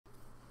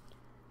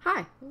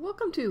Hi,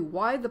 welcome to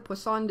Why the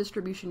Poisson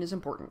Distribution is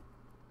Important.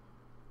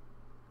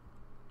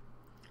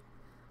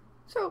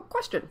 So,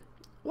 question.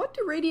 What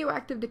do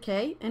radioactive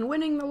decay and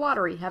winning the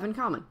lottery have in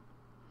common?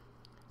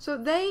 So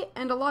they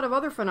and a lot of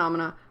other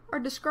phenomena are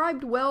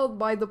described well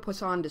by the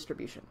Poisson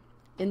distribution.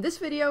 In this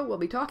video, we'll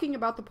be talking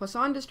about the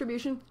Poisson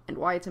distribution and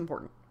why it's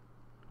important.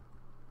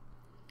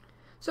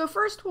 So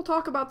first, we'll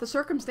talk about the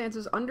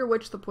circumstances under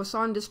which the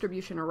Poisson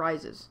distribution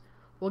arises.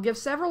 We'll give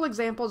several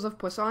examples of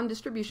Poisson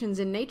distributions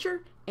in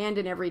nature and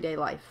in everyday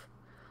life.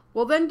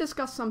 We'll then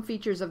discuss some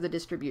features of the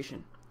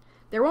distribution.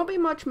 There won't be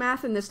much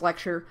math in this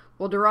lecture.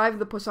 We'll derive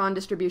the Poisson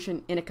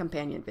distribution in a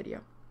companion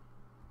video.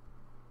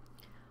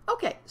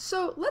 Okay,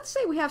 so let's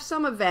say we have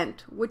some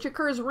event which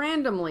occurs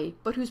randomly,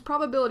 but whose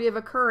probability of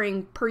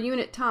occurring per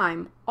unit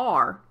time,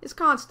 r, is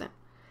constant.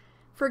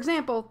 For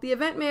example, the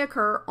event may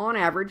occur, on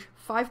average,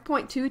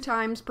 5.2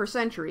 times per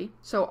century,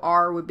 so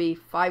r would be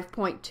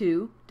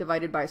 5.2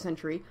 divided by a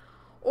century,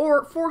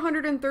 or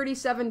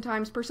 437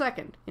 times per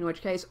second, in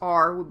which case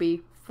r would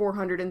be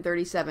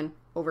 437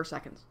 over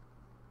seconds.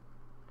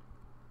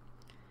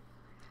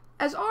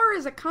 As r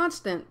is a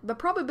constant, the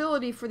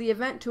probability for the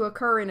event to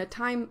occur in a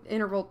time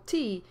interval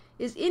t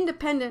is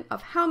independent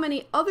of how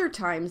many other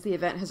times the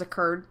event has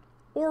occurred,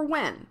 or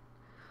when.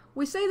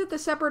 We say that the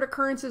separate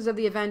occurrences of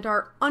the event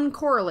are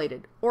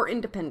uncorrelated, or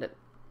independent.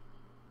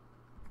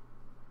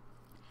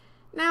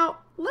 Now,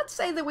 let's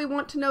say that we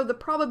want to know the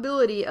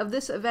probability of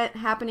this event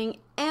happening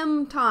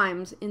m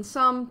times in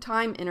some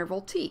time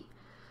interval t.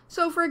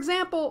 So for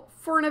example,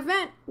 for an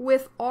event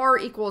with r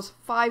equals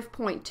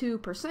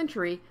 5.2 per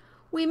century,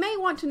 we may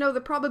want to know the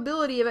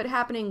probability of it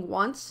happening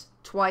once,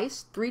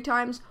 twice, 3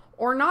 times,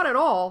 or not at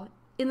all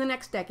in the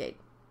next decade.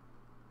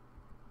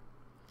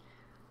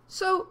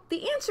 So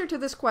the answer to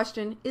this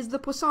question is the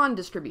Poisson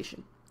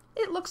distribution.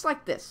 It looks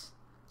like this.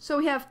 So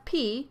we have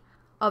P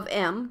of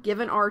m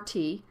given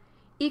RT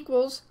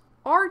equals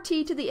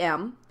RT to the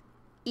m,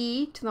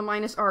 e to the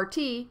minus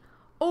RT,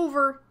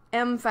 over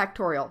m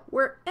factorial,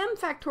 where m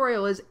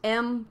factorial is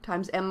m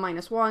times m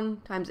minus 1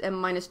 times m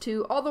minus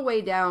 2 all the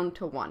way down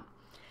to 1.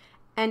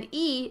 And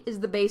e is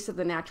the base of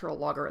the natural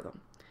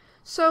logarithm.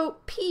 So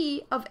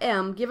P of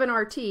m given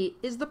RT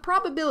is the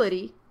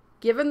probability,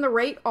 given the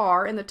rate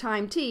r and the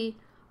time t,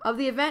 of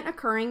the event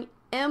occurring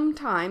m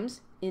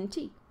times in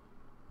t.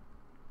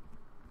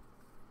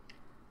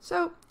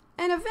 So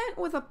an event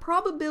with a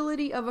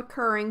probability of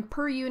occurring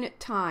per unit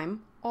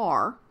time,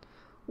 r,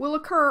 will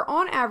occur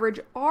on average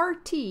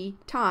rt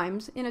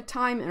times in a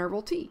time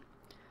interval t.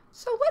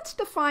 So let's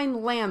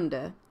define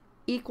lambda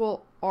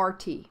equal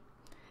rt.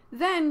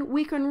 Then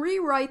we can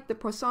rewrite the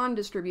Poisson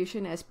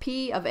distribution as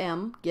P of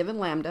m given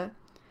lambda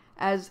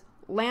as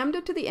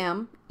lambda to the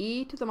m,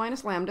 e to the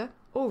minus lambda,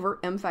 over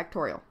m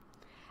factorial.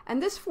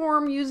 And this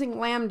form using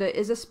lambda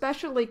is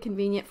especially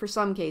convenient for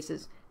some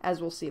cases,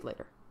 as we'll see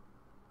later.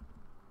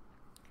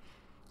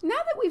 Now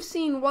that we've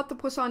seen what the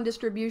Poisson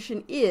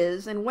distribution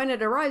is and when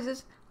it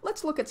arises,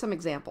 let's look at some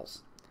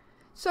examples.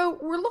 So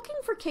we're looking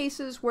for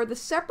cases where the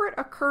separate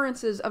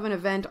occurrences of an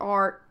event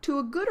are, to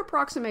a good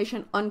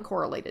approximation,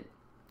 uncorrelated.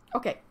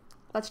 Okay,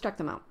 let's check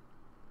them out.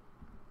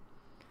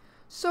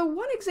 So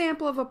one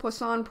example of a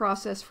Poisson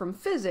process from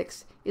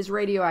physics is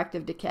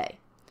radioactive decay.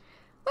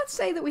 Let's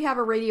say that we have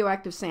a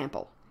radioactive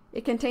sample.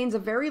 It contains a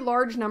very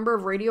large number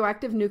of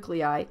radioactive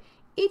nuclei,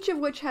 each of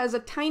which has a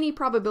tiny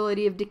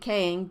probability of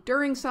decaying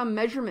during some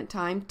measurement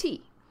time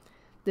t.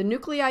 The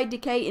nuclei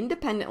decay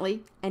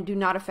independently and do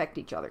not affect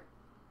each other.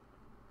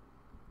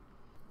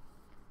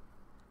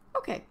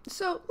 Okay,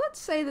 so let's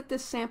say that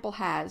this sample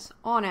has,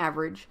 on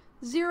average,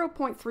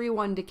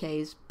 0.31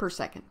 decays per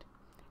second,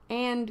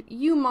 and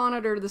you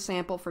monitor the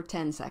sample for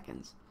 10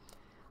 seconds.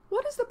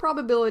 What is the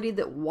probability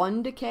that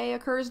 1 decay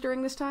occurs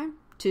during this time?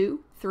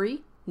 2?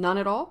 3? None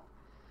at all?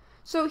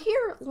 So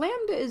here,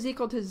 lambda is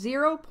equal to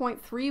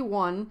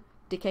 0.31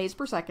 decays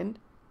per second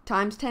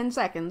times 10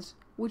 seconds,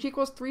 which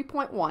equals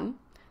 3.1.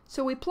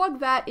 So we plug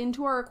that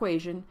into our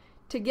equation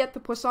to get the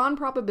Poisson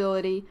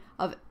probability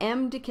of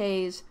m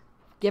decays,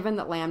 given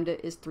that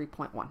lambda is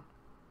 3.1.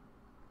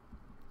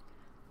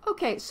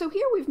 Okay, so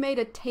here we've made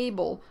a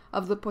table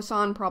of the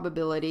Poisson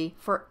probability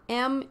for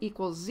m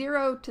equals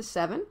 0 to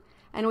 7,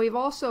 and we've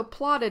also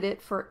plotted it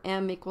for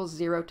m equals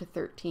 0 to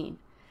 13.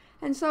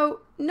 And so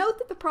note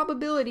that the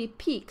probability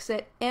peaks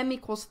at m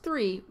equals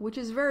 3, which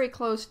is very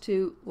close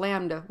to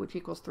lambda, which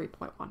equals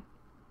 3.1.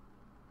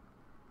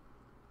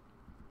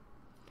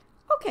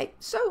 Okay,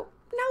 so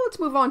now let's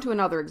move on to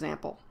another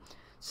example.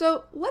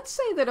 So let's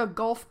say that a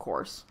golf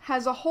course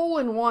has a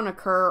hole-in-one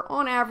occur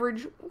on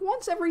average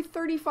once every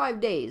 35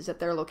 days at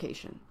their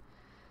location.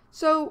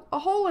 So a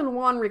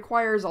hole-in-one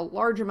requires a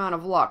large amount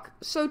of luck,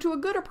 so to a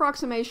good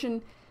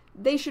approximation,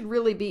 they should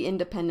really be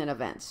independent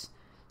events.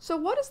 So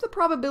what is the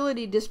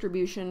probability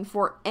distribution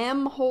for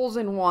m holes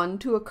in one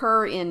to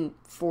occur in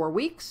 4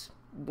 weeks,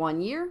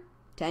 1 year,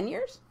 10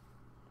 years?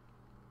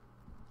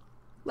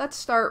 Let's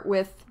start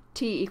with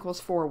t equals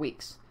 4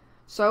 weeks.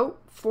 So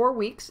 4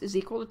 weeks is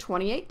equal to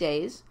 28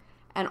 days,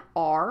 and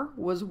r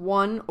was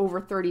 1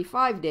 over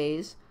 35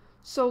 days,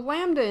 so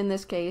lambda in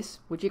this case,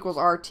 which equals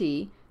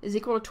RT, is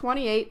equal to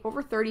 28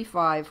 over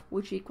 35,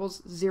 which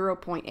equals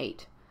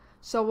 0.8.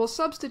 So we'll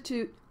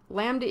substitute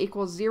lambda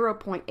equals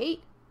 0.8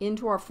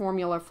 into our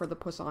formula for the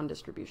Poisson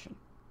distribution.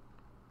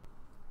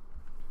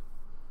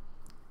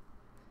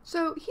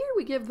 So here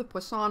we give the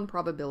Poisson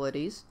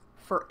probabilities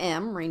for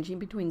m ranging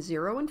between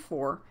 0 and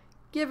 4,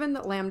 given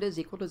that lambda is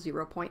equal to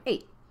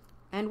 0.8.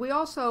 And we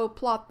also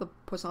plot the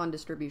Poisson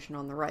distribution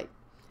on the right.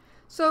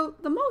 So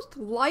the most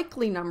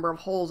likely number of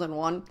holes in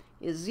 1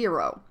 is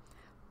 0.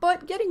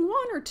 But getting 1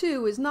 or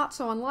 2 is not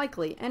so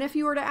unlikely, and if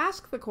you were to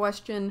ask the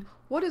question,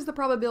 what is the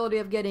probability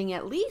of getting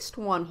at least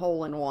 1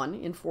 hole in 1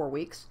 in 4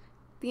 weeks,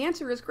 the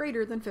answer is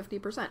greater than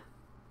 50%.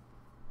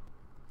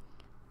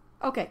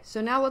 Okay,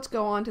 so now let's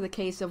go on to the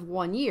case of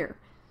 1 year.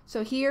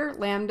 So here,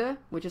 lambda,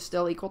 which is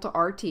still equal to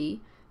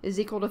RT, is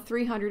equal to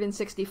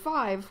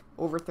 365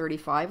 over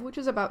 35, which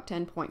is about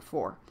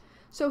 10.4.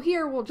 So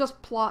here we'll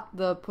just plot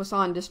the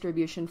Poisson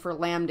distribution for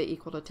lambda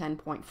equal to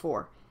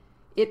 10.4.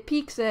 It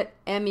peaks at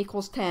m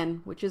equals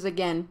 10, which is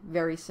again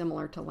very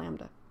similar to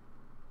lambda.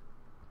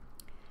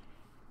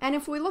 And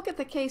if we look at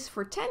the case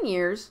for 10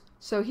 years,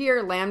 so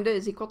here lambda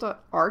is equal to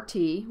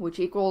RT, which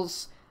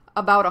equals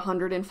about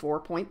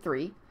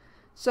 104.3.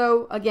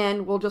 So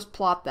again, we'll just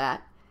plot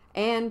that,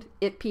 and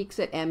it peaks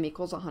at m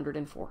equals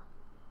 104.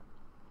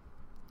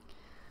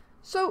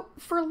 So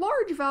for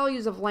large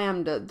values of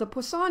lambda, the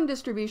Poisson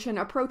distribution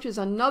approaches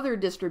another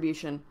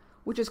distribution,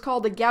 which is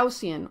called a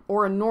Gaussian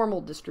or a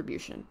normal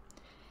distribution.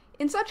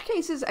 In such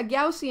cases, a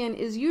Gaussian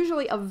is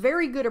usually a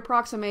very good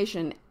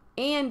approximation,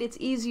 and it's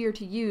easier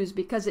to use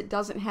because it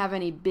doesn't have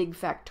any big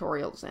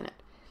factorials in it.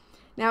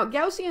 Now,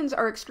 Gaussians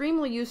are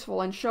extremely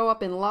useful and show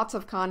up in lots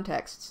of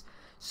contexts,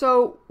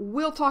 so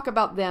we'll talk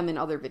about them in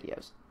other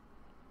videos.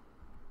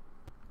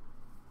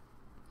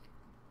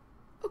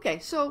 Okay,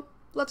 so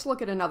let's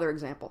look at another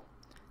example.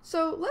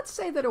 So let's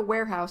say that a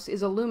warehouse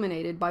is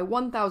illuminated by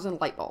 1,000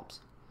 light bulbs.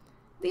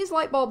 These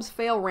light bulbs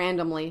fail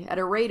randomly at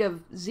a rate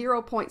of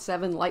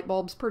 0.7 light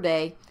bulbs per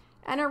day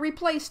and are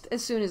replaced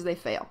as soon as they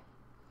fail.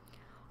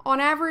 On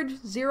average,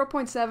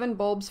 0.7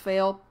 bulbs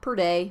fail per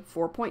day,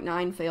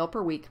 4.9 fail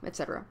per week,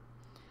 etc.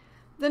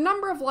 The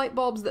number of light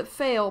bulbs that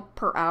fail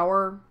per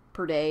hour,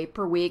 per day,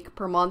 per week,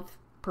 per month,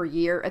 per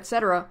year,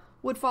 etc.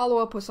 would follow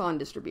a Poisson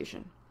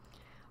distribution.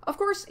 Of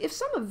course, if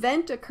some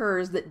event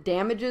occurs that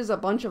damages a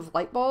bunch of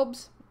light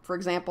bulbs, for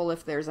example,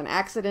 if there's an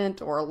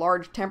accident or a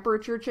large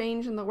temperature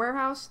change in the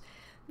warehouse,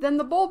 then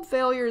the bulb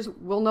failures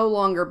will no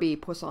longer be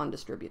Poisson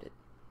distributed.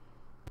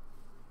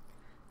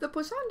 The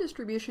Poisson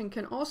distribution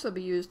can also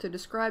be used to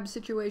describe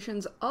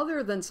situations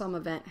other than some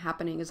event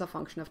happening as a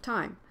function of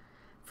time.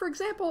 For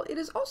example, it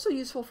is also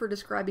useful for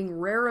describing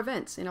rare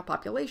events in a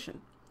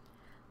population.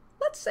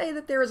 Let's say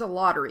that there is a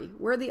lottery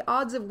where the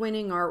odds of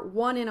winning are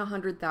 1 in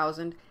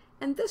 100,000,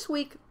 and this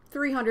week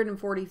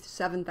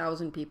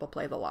 347,000 people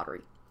play the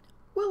lottery.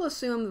 We'll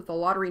assume that the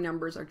lottery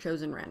numbers are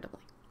chosen randomly.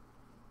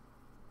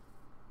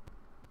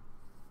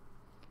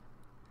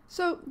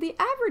 So the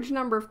average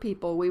number of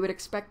people we would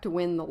expect to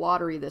win the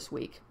lottery this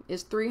week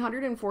is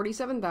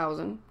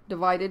 347,000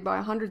 divided by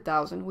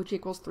 100,000, which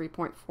equals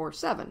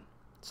 3.47.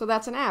 So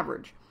that's an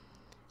average.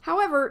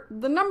 However,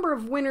 the number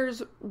of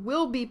winners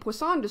will be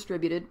Poisson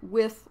distributed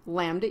with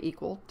lambda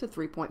equal to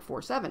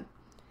 3.47.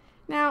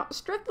 Now,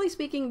 strictly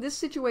speaking, this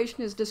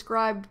situation is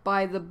described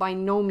by the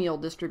binomial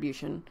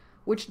distribution,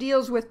 which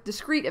deals with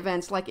discrete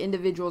events like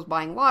individuals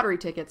buying lottery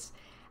tickets,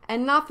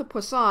 and not the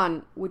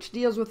Poisson, which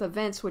deals with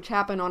events which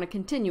happen on a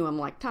continuum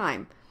like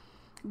time.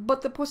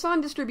 But the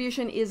Poisson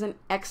distribution is an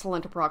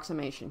excellent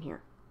approximation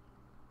here.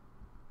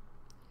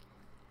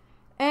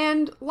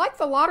 And like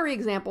the lottery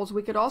examples,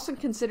 we could also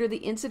consider the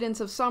incidence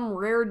of some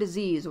rare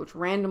disease which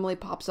randomly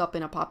pops up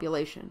in a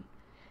population.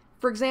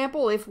 For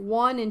example, if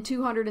 1 in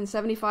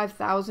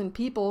 275,000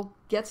 people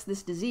gets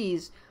this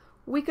disease,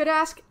 we could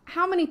ask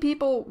how many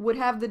people would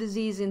have the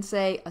disease in,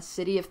 say, a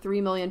city of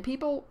 3 million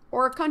people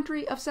or a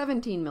country of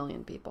 17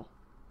 million people.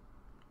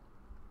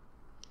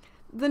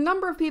 The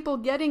number of people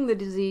getting the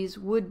disease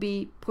would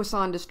be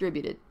Poisson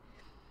distributed.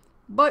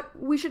 But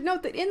we should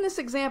note that in this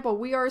example,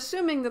 we are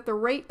assuming that the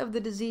rate of the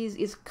disease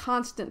is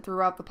constant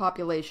throughout the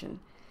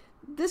population.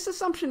 This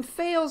assumption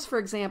fails, for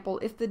example,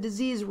 if the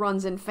disease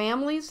runs in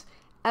families,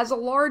 as a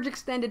large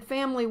extended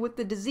family with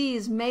the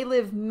disease may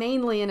live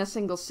mainly in a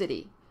single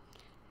city.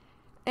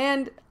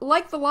 And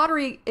like the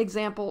lottery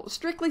example,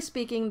 strictly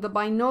speaking, the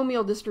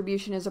binomial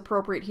distribution is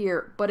appropriate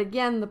here, but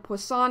again, the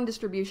Poisson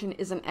distribution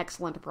is an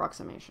excellent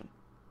approximation.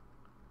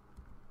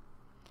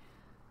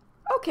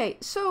 Okay,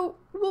 so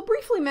we'll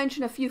briefly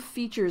mention a few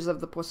features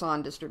of the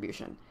Poisson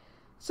distribution.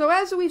 So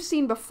as we've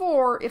seen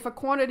before, if a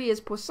quantity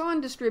is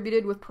Poisson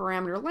distributed with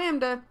parameter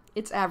lambda,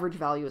 its average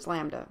value is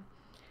lambda.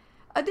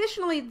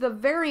 Additionally, the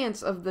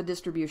variance of the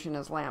distribution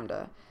is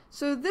lambda.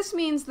 So this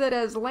means that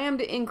as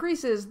lambda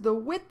increases, the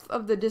width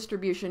of the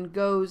distribution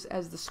goes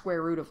as the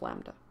square root of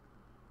lambda.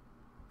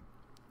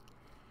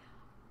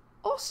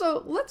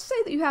 Also, let's say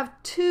that you have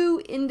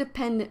two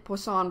independent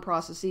Poisson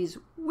processes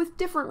with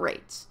different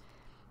rates.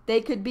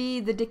 They could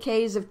be the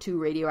decays of two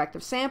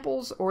radioactive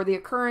samples, or the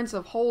occurrence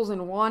of holes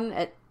in one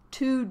at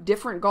two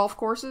different golf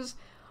courses,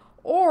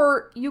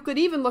 Or you could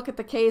even look at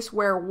the case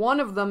where one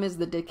of them is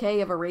the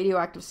decay of a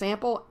radioactive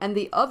sample and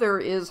the other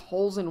is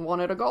holes in one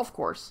at a golf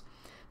course.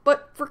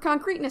 But for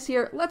concreteness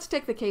here, let's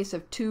take the case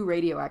of 2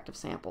 radioactive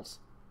samples.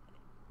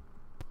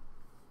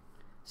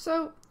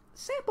 So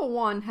sample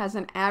 1 has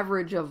an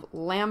average of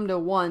lambda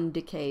 1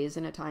 decays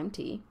in a time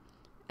t,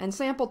 and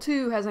sample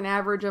 2 has an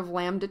average of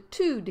lambda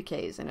 2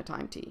 decays in a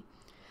time t.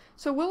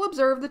 So we'll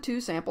observe the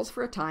 2 samples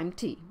for a time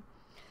t.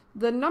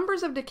 The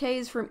numbers of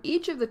decays from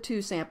each of the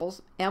 2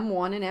 samples,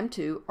 M1 and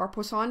M2, are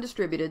Poisson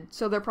distributed,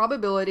 so their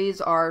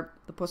probabilities are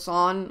the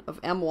Poisson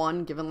of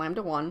M1 given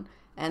lambda 1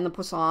 and the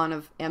Poisson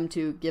of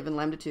M2 given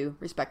lambda 2,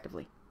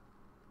 respectively.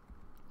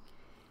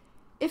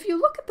 If you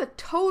look at the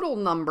total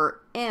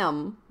number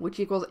M, which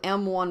equals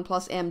M1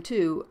 plus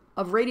M2,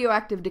 of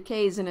radioactive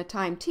decays in a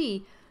time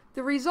t,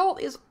 the result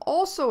is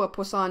also a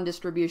Poisson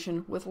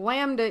distribution with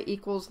lambda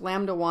equals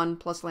lambda 1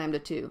 plus lambda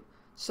 2.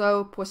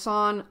 So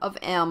Poisson of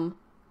M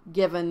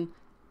given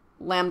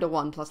lambda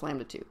 1 plus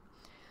lambda 2.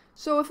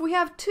 So if we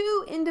have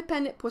 2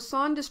 independent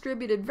Poisson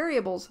distributed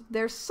variables,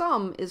 their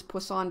sum is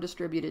Poisson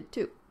distributed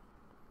too.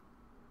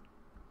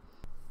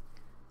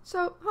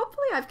 So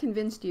hopefully I've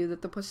convinced you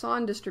that the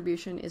Poisson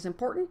distribution is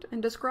important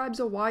and describes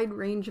a wide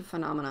range of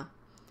phenomena.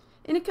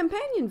 In a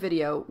companion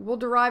video, we'll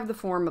derive the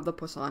form of the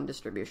Poisson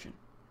distribution.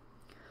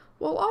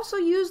 We'll also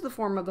use the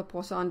form of the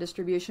Poisson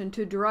distribution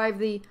to derive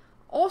the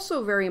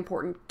also very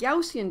important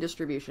Gaussian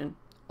distribution,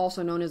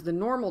 also known as the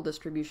normal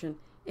distribution,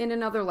 in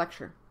another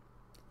lecture.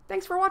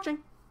 Thanks for watching!